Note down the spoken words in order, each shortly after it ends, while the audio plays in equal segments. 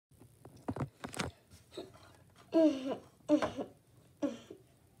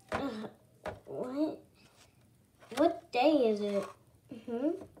What? What day is it?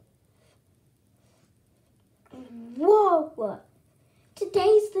 Whoa!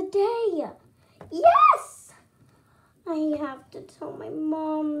 Today's the day! Yes! I have to tell my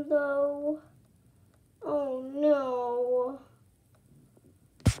mom, though. Oh, no.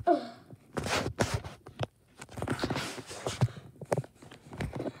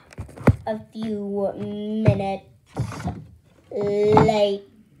 A few minutes later.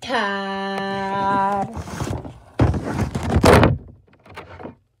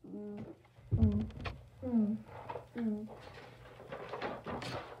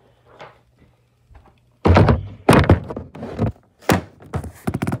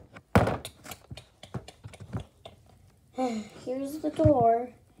 Here's the door.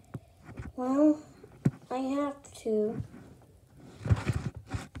 Well, I have to.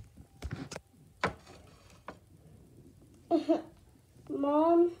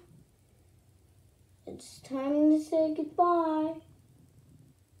 Mom, it's time to say goodbye.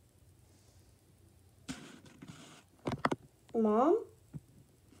 Mom?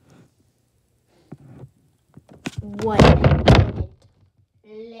 1 minute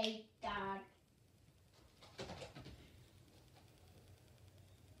later.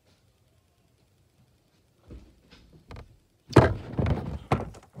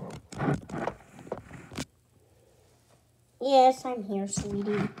 Yes, I'm here,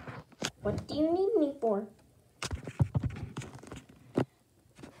 sweetie. What do you need me for?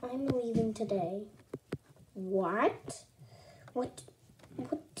 I'm leaving today. What? What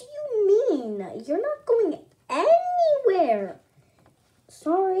do you mean? You're not going anywhere.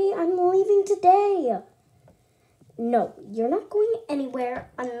 Sorry, I'm leaving today. No, you're not going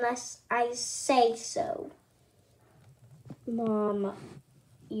anywhere unless I say so. Mom,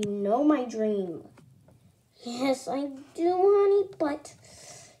 you know my dream. Yes, I do, honey, but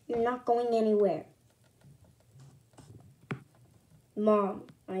you're not going anywhere. Mom,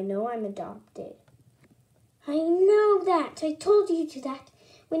 I know I'm adopted. I know that. I told you to that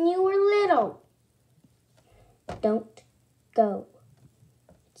when you were little. Don't go.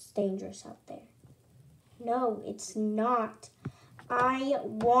 It's dangerous out there. No, it's not. I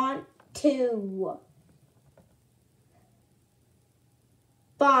want to.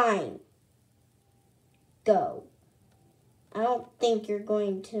 Fine. Go. I don't think you're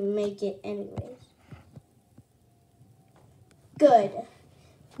going to make it anyways. Good.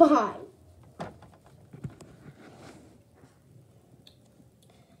 Bye.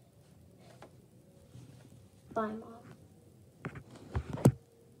 Bye, Mom.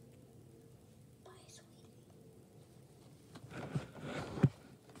 Bye, sweetie.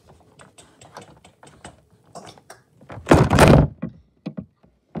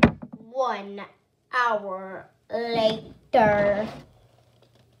 1 hour later.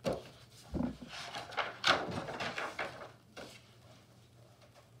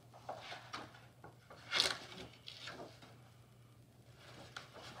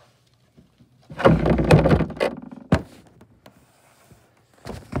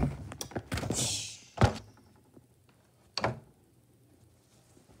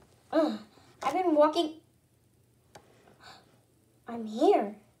 I've been walking. I'm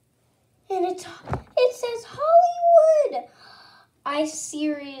here. And it says Hollywood. I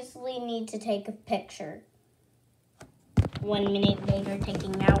seriously need to take a picture. 1 minute later,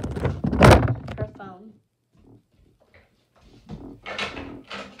 taking out her phone.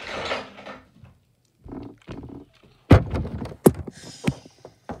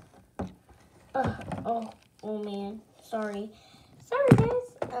 Oh man, sorry guys.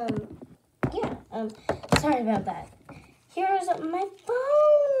 Sorry about that. Here's my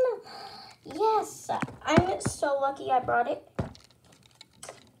phone. Yes, I'm so lucky I brought it.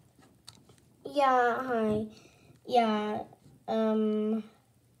 Yeah, hi. Yeah, oh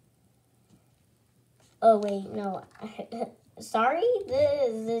wait, no. Sorry,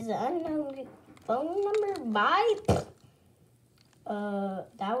 this is unknown phone number. Bye.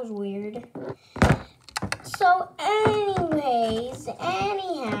 That was weird. So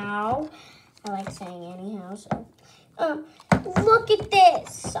anyhow, I like saying anyhow, so, look at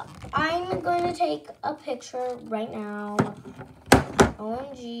this. I'm going to take a picture right now.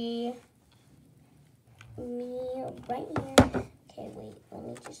 OMG. Me right here. Okay, wait, let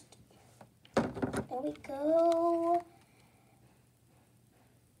me just, there we go.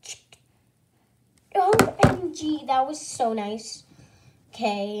 OMG, that was so nice.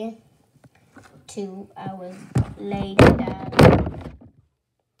 Okay. 2 hours later.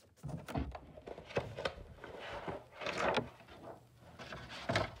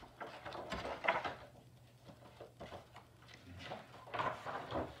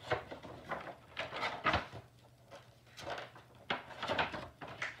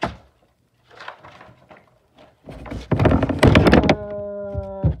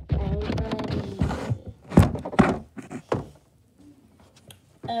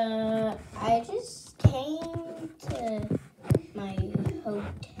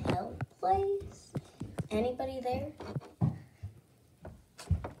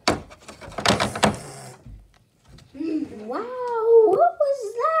 Wow, what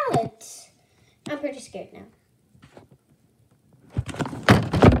was that? I'm pretty scared now.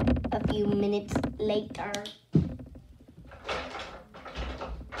 A few minutes later.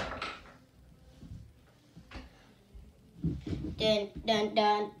 Dun dun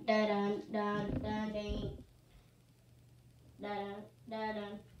dun dun dun dun dun dun dun dun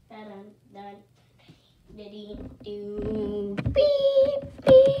dun dun dun beep beep.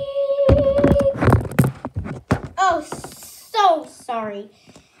 Oh, so sorry.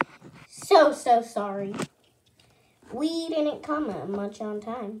 So sorry. We didn't come much on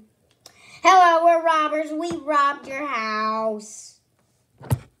time. Hello, we're robbers. We robbed your house.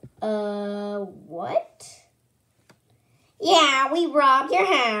 What? Yeah, we robbed your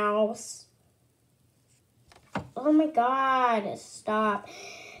house. Oh my God, stop.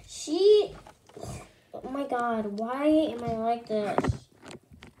 Oh my God, why am I like this?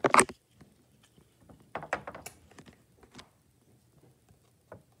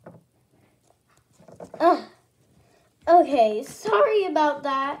 Ugh. Okay, sorry about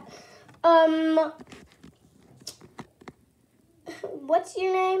that. What's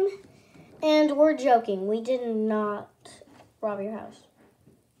your name? And we're joking. We did not rob your house.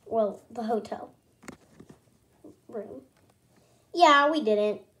 Well, the hotel room. Yeah, we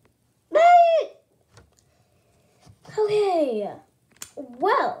didn't. But okay.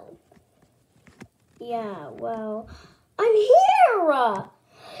 Well. Yeah, well, I'm here.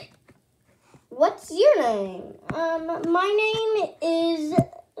 What's your name? My name is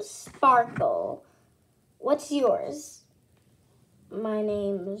Sparkle. What's yours? My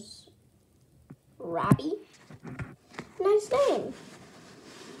name's Robbie. Nice name.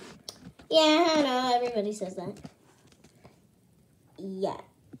 Yeah, I know, everybody says that. Yeah.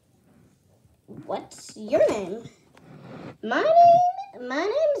 What's your name? My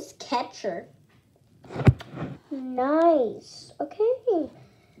name's Catcher. Nice. Okay.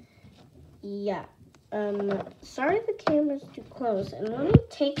 Yeah. Sorry the camera's too close. And let me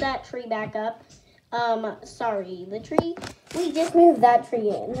take that tree back up. Sorry, the tree, we just moved that tree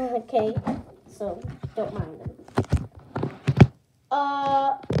in, okay? So, don't mind them.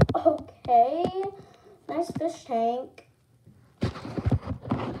 Okay. Nice fish tank.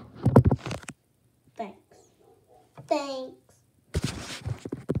 Thanks.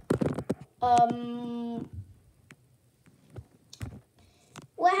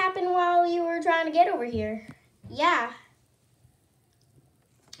 What happened while you were trying to get over here? Yeah.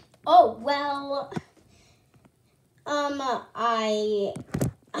 Oh, well, I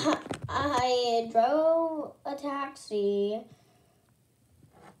drove a taxi.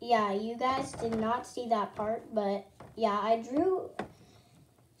 Yeah, you guys did not see that part, but yeah,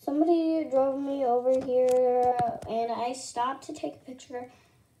 somebody drove me over here, and I stopped to take a picture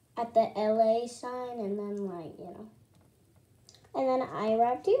at the LA sign, and then, and then I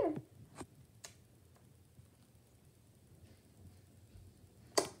arrived here.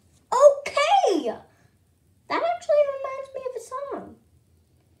 Okay! That actually reminds me of a song.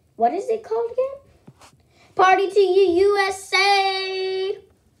 What is it called again? Party to You, USA!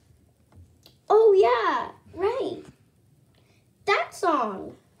 Oh, yeah, right. That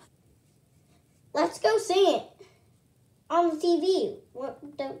song. Let's go sing it on the TV. What,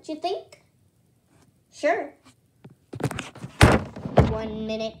 don't you think? Sure. 1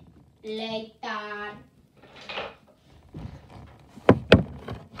 minute later.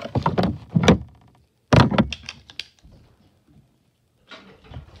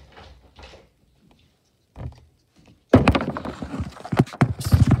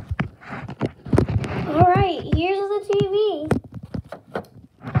 All right, here's the TV.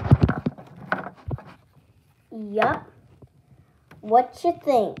 Yup. What you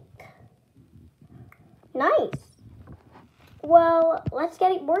think? Nice. Well, let's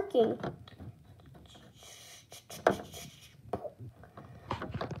get it working.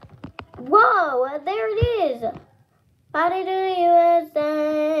 Whoa, there it is. Party to the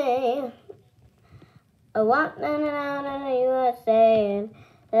USA. I want to the USA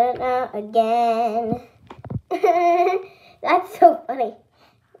and now again. That's so funny.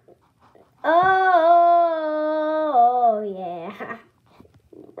 Oh, yeah.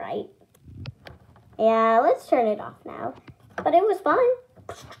 Right. Yeah, let's turn it off now. But it was fun.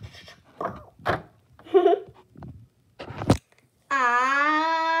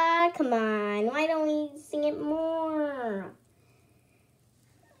 Come on. Why don't we sing it more?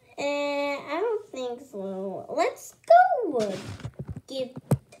 I don't think so. Let's go.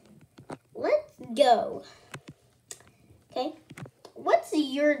 Let's go. Okay. What's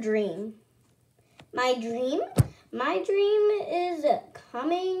your dream? My dream? My dream is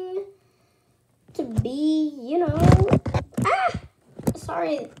coming to be,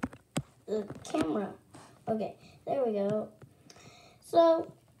 sorry, the camera. Okay, there we go.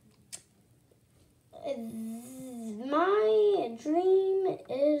 So, my dream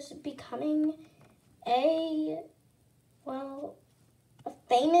is becoming a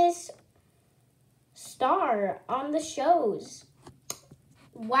famous star on the shows.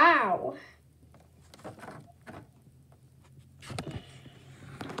 Wow.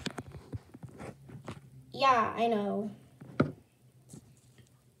 Yeah, I know.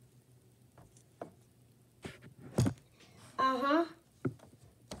 Uh-huh.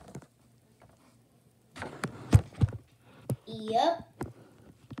 Yep.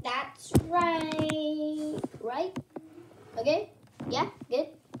 That's right. Right? Okay? Yeah? Good?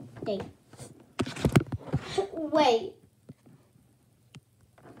 Okay. Wait.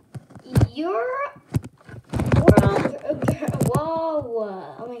 We're all,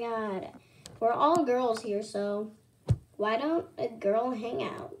 whoa. Oh my God. We're all girls here, so why don't a girl hang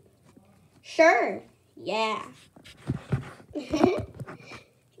out? Sure. Yeah.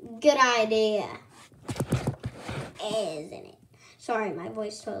 Good idea. Isn't it? Sorry, my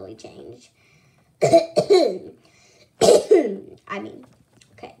voice totally changed. I mean,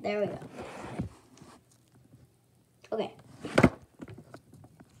 okay, there we go. Okay.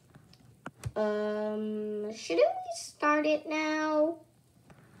 Should we start it now?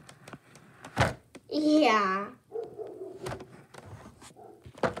 Yeah.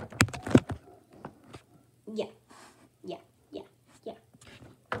 Yeah.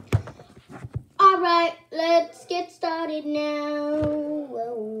 Alright, let's get started now.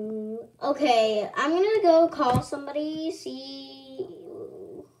 Whoa. Okay, I'm gonna go call somebody, see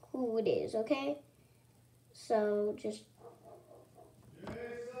who it is, okay? So just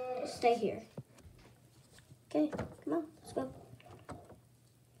stay here. Okay, come on, let's go.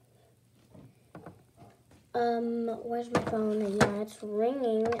 Where's my phone? Yeah, it's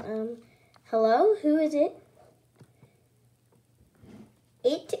ringing. Hello? Who is it?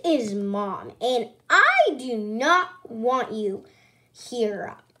 It is Mom, and I do not want you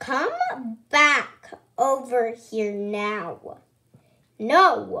here. Come back over here now.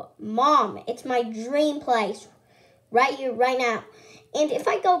 No, Mom, it's my dream place right here, right now. And if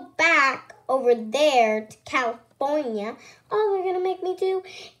I go back over there to California, all they're going to make me do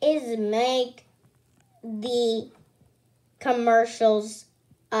is make the commercials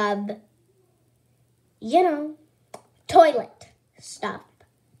of, toilet stuff.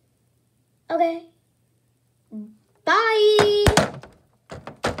 Okay. Bye.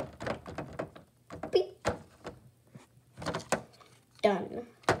 Beep. Done.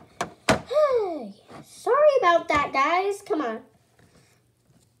 Hey, sorry about that, guys. Come on.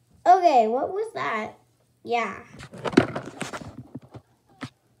 Okay, what was that? Yeah.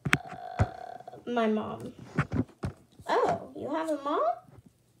 My mom. Oh, you have a mom?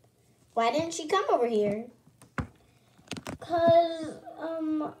 Why didn't she come over here? 'Cause,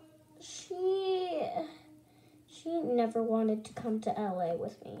 she never wanted to come to LA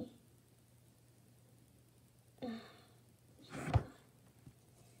with me.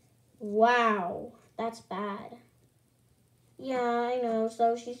 Wow, that's bad. Yeah, I know.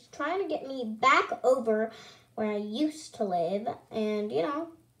 So she's trying to get me back over where I used to live and,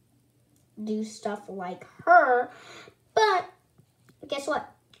 do stuff like her. But guess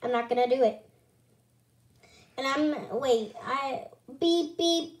what? I'm not going to do it. And beep,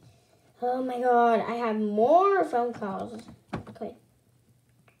 beep. Oh my God, I have more phone calls. Okay.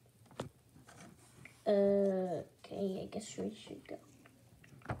 Okay, I guess we should go.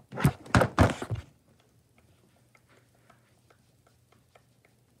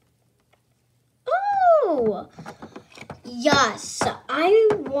 Oh, yes, I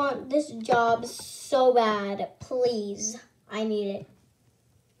want this job so bad. Please, I need it.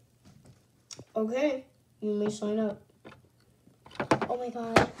 Okay, you may sign up. Oh my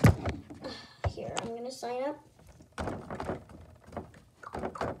God. Here, I'm gonna sign up.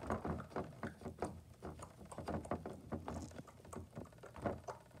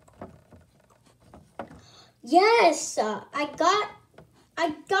 Yes, I got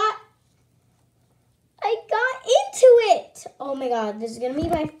into it. Oh my God, this is gonna be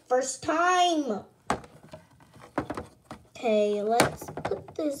my first time. Okay, let's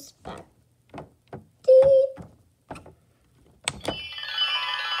put this back.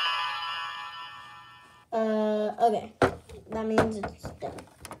 Okay, that means it's done.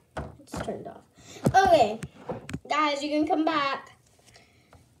 It's turned off. Okay, guys, you can come back.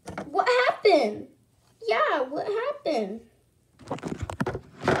 What happened? Yeah, what happened?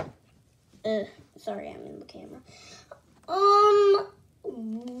 Sorry, I'm in the camera.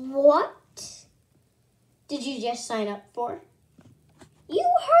 What did you just sign up for? You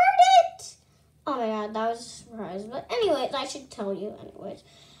heard it! Oh my god, that was a surprise. But anyways, I should tell you anyways.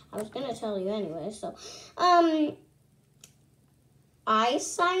 I was gonna tell you anyways. So, I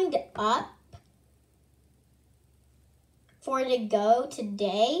signed up for to go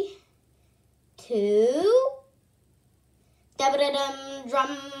today to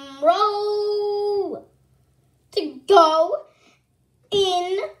drum roll to go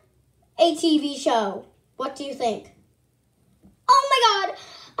in a TV show. What do you think? Oh my god!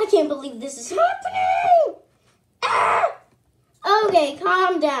 I can't believe this is happening! Ah! Okay,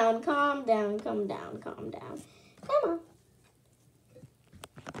 calm down. Come on.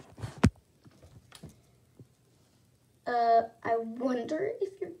 I wonder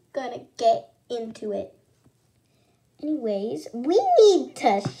if you're gonna get into it. Anyways, we need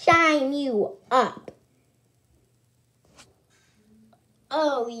to shine you up.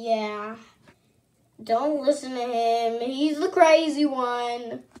 Oh, yeah. Don't listen to him. He's the crazy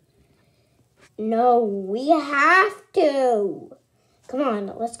one. No, we have to. Come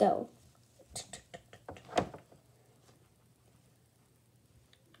on, let's go.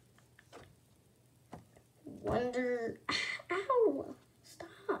 Wonder... Ow!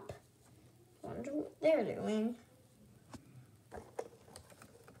 Stop. Wonder what they're doing.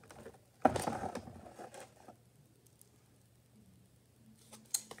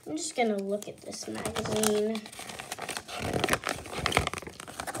 I'm just gonna look at this magazine.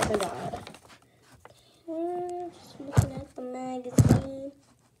 Oh my god. Just looking at the magazine.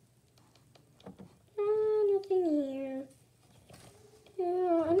 Nothing here.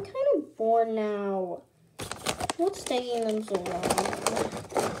 Yeah, I'm kind of bored now. What's taking them so long?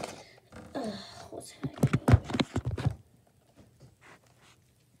 What's happening?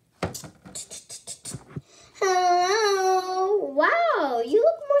 Hello! Wow, you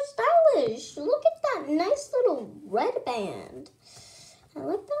look more stylish. Look at that nice little red band. I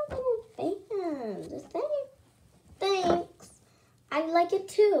like that little band. Thanks. I like it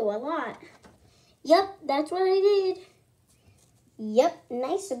too, a lot. Yep, that's what I did. Yep,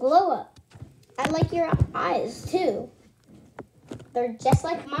 nice glow up. I like your eyes too. They're just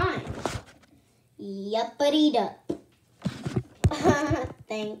like mine. Yuppity-dup.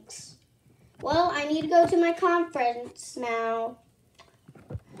 Thanks. Well, I need to go to my conference now.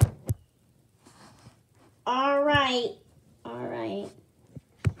 All right.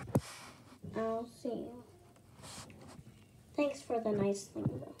 I'll see you. Thanks for the nice thing,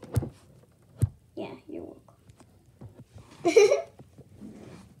 though. Yeah, you're welcome.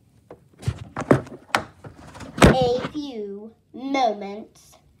 A few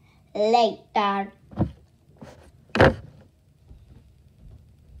moments later.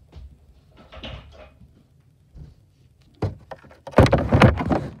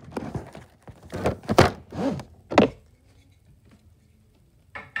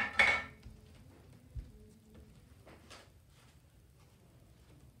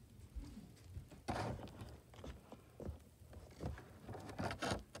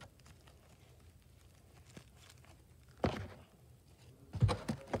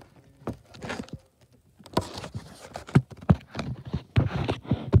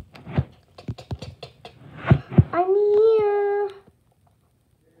 I'm here.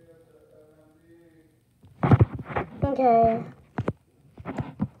 Okay.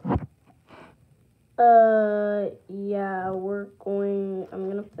 Yeah, I'm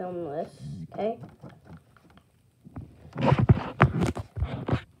gonna film this, okay?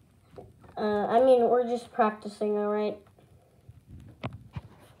 We're just practicing, alright?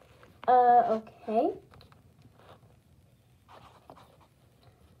 Okay.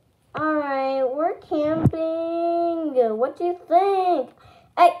 Alright, we're camping. What do you think?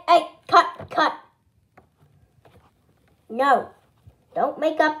 Hey, cut. No, don't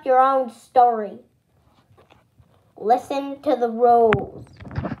make up your own story. Listen to the rules.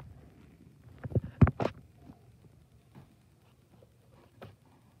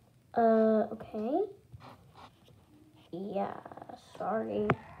 Okay. Yeah, sorry.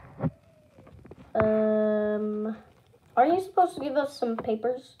 Are you supposed to give us some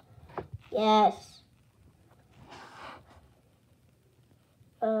papers? Yes.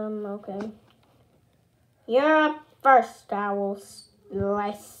 Okay. You're up first, owls.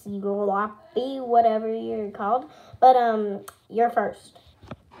 Whatever you're called. But, you're first.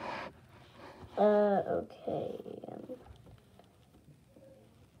 Okay.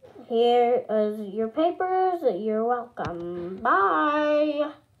 Here is your papers. You're welcome.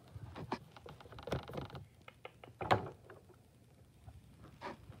 Bye.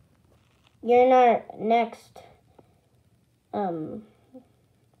 You're not next, owl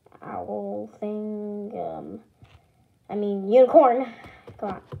thing, unicorn. Come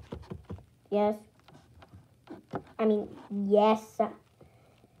on. Yes. Yes.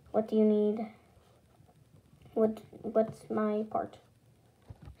 What do you need? What's my part?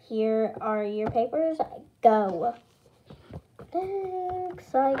 Here are your papers. Go.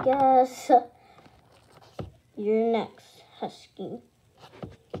 Thanks, I guess. You're next, Husky.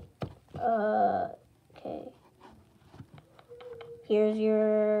 Okay. Here's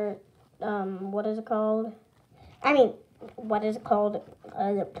your, what is it called? What is it called?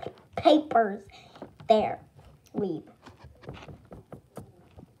 Papers. There. Leave.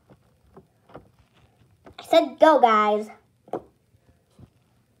 I said go, guys.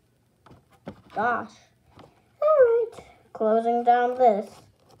 Gosh. Alright. Closing down this.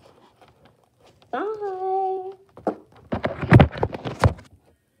 Bye.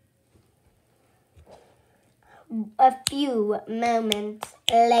 A few moments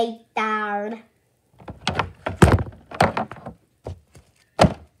later.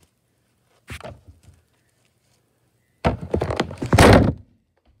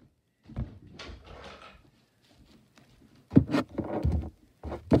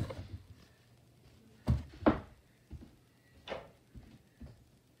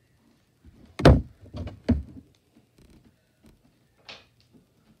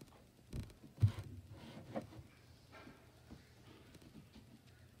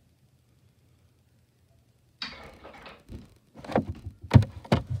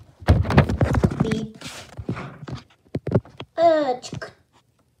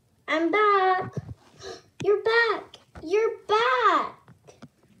 I'm back. You're back. You're back.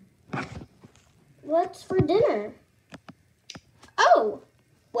 What's for dinner? Oh,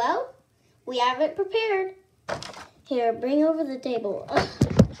 well, we have it prepared. Here, bring over the table.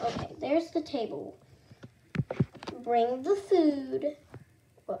 Okay, there's the table. Bring the food.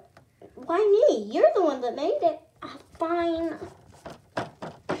 What? Why me? You're the one that made it. Fine.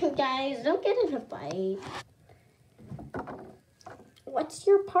 Guys, don't get in a fight. What's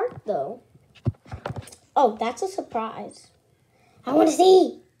your part, though? Oh, that's a surprise. I want to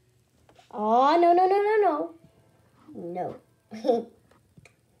see. Oh, no. No.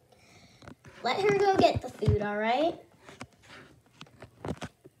 Let her go get the food, all right?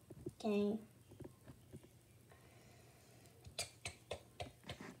 Okay.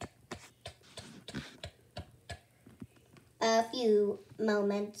 A few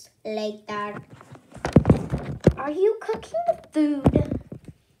moments later. Are you cooking the food?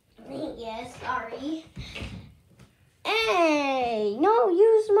 Yes, sorry. Hey, no,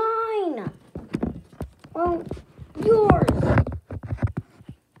 use mine. Well, yours.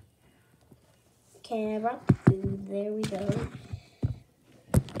 Okay, I brought the food. There we go.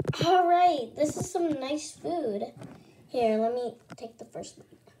 All right, this is some nice food. Here, let me take the first one.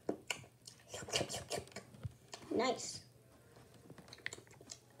 Nice.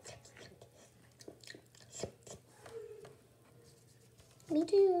 Me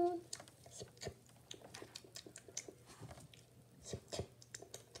too.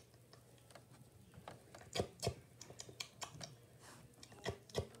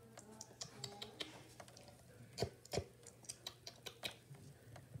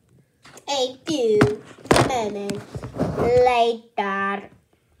 A few minutes later.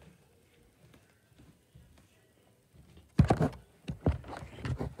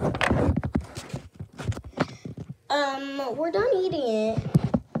 We're done eating it,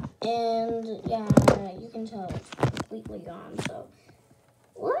 and yeah, you can tell it's completely gone, so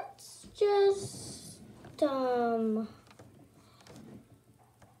let's just, start,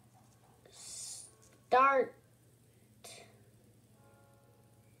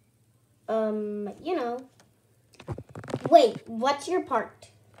 Wait, what's your part?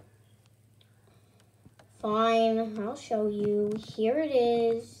 Fine, I'll show you. Here it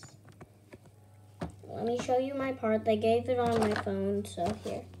is. Let me show you my part. They gave it on my phone, so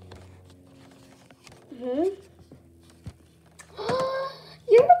here. Your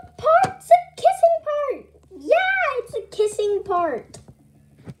part's a kissing part. Yeah, it's a kissing part.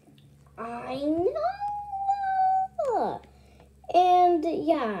 I know. And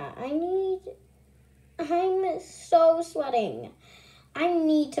yeah, I'm so sweating. I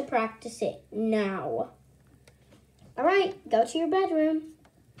need to practice it now. All right, go to your bedroom.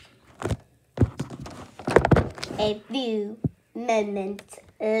 A few moments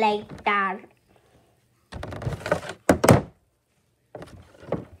later.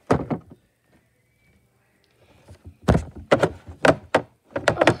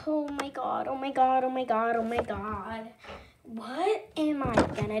 Oh my god, oh my god, oh my god, oh my god. What am I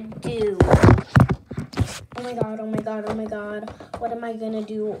gonna do? my god, oh my god, oh my god. What am I gonna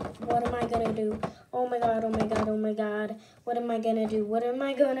do? What am I gonna do? Oh my god, oh my god, oh my god. What am I gonna do? What am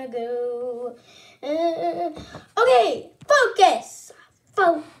I gonna do? Okay, focus.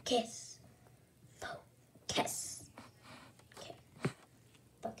 Focus. Focus. Okay,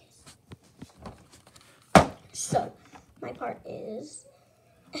 focus. So, my part is,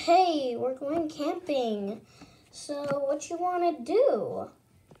 hey, we're going camping. So, what you want to do?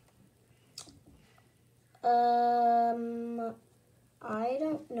 I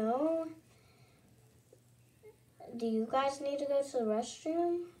don't know. Do you guys need to go to the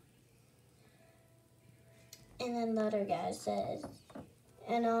restroom? And then the other guy says,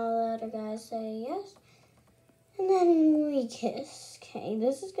 and all the other guys say yes. And then we kiss. Okay,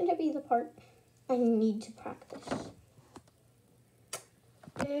 this is going to be the part I need to practice.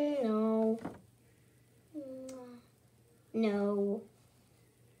 No. No.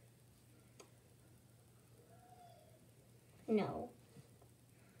 No.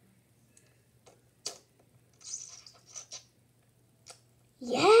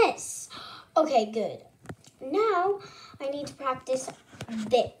 Yes! Okay, good. Now, I need to practice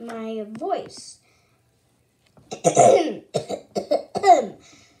my voice. Hi,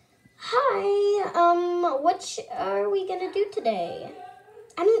 what are we gonna do today?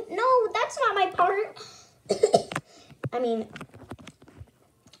 I mean, no, that's not my part. I mean,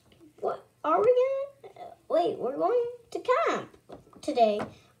 what are we gonna, wait, we're going to camp today,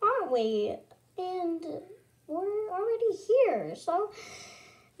 aren't we? And we're already here, so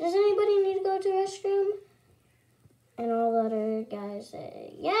does anybody need to go to the restroom? And all the other guys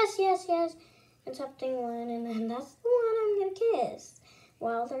say, yes, yes, yes, excepting one, and then that's the one I'm gonna kiss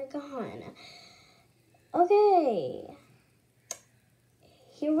while they're gone. Okay,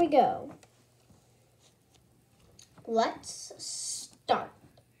 here we go. Let's start.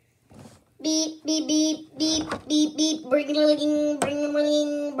 Beep, beep, beep, beep, beep, beep, bring-a-ling,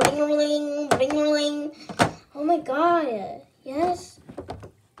 bring-a-ling, bring-a-ling, bring-a-ling. Oh my god, yes.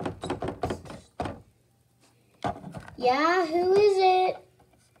 Yeah, who is it?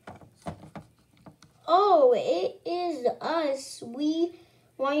 Oh, it is us. We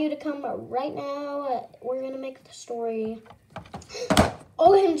want you to come right now. We're gonna make the story.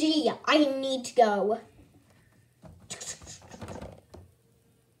 OMG, I need to go.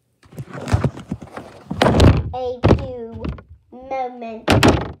 A few moments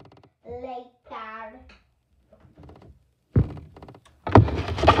later.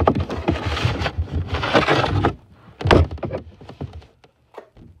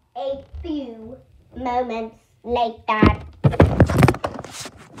 A few moments later.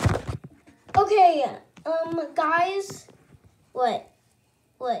 Okay, guys, what?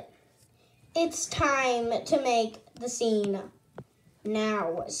 It's time to make the scene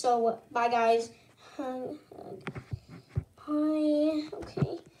now. So, bye, guys. Bye.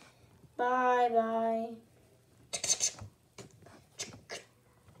 Okay. Bye. A few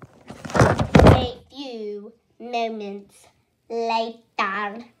moments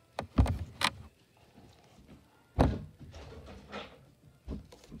later.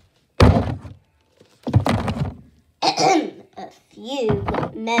 A few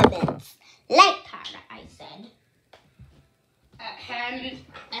moments later, I said. A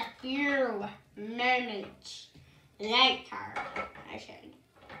few moments later, I said.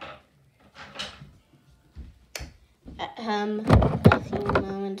 A few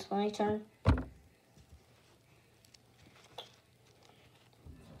moments later.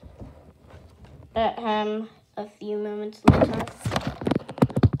 A few moments later.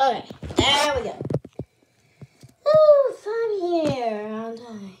 Okay, there we go. Oh, I'm here, aren't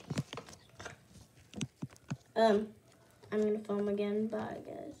I? I'm gonna film again, bye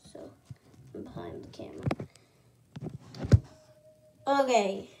guys, so I'm behind the camera.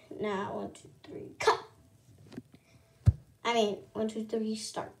 Okay, now 1, 2, 3, cut! 1, 2, 3,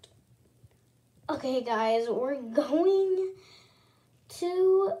 start. Okay guys, we're going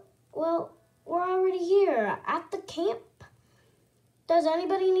to, well, we're already here at the camp. Does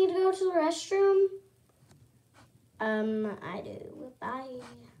anybody need to go to the restroom? I do. Bye.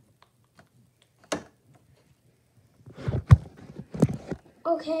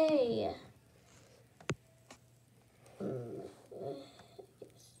 Okay.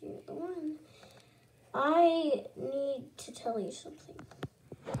 You're the one. I need to tell you something.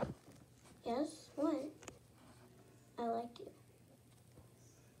 Yes? What? I like you.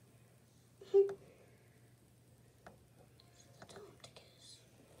 Time to kiss.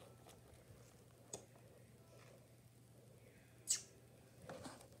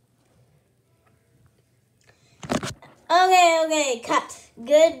 Okay, cut.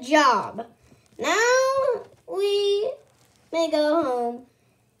 Good job. Now, we may go home.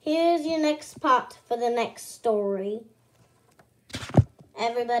 Here's your next pot for the next story.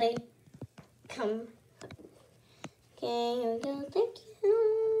 Everybody, come. Okay, here we go. Thank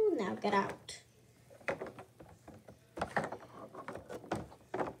you. Now get out.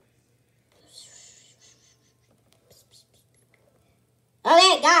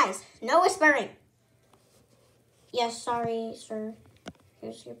 Okay, guys, no whispering. Yes, sorry, sir.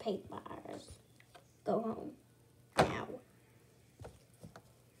 Here's your papers. Go home. Now.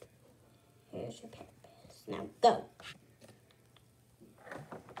 Here's your papers. Now go.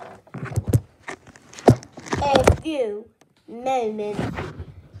 A few moments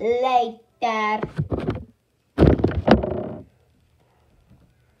later.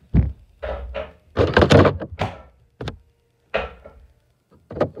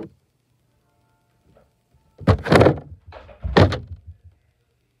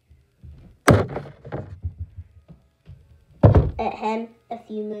 A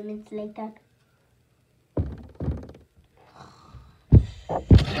few moments later.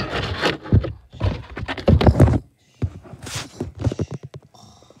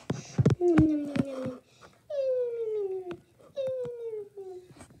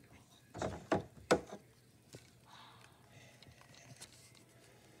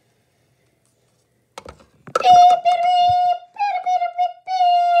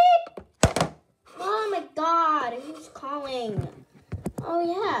 Oh my God, who's calling? Oh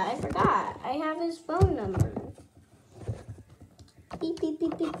yeah, I forgot. I have his phone number. Beep, beep,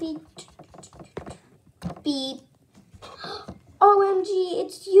 beep, beep, beep. Beep. OMG,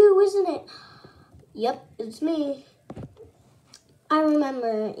 it's you, isn't it? Yep, it's me. I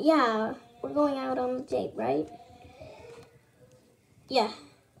remember. Yeah, we're going out on the date, right? Yeah,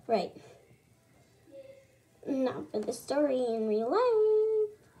 right. Now for the story in real life.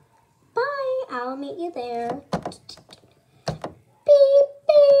 Bye, I'll meet you there. Beep,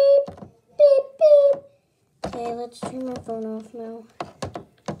 beep, beep, beep. Okay, let's turn my phone off now.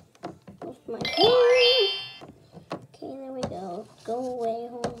 Off my phone. Okay, there we go. Go away,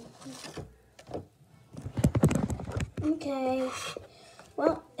 home. Okay.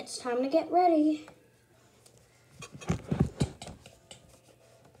 Well, it's time to get ready.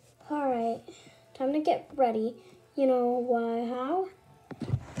 Alright, time to get ready. You know why, how?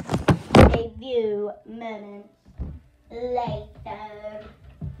 A few moments later.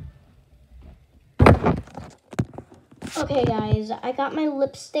 Okay, guys, I got my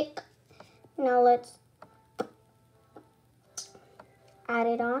lipstick. Now let's add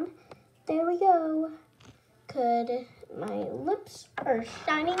it on. There we go. Good. My lips are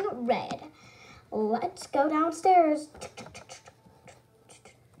shining red. Let's go downstairs.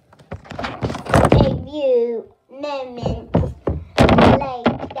 A few moments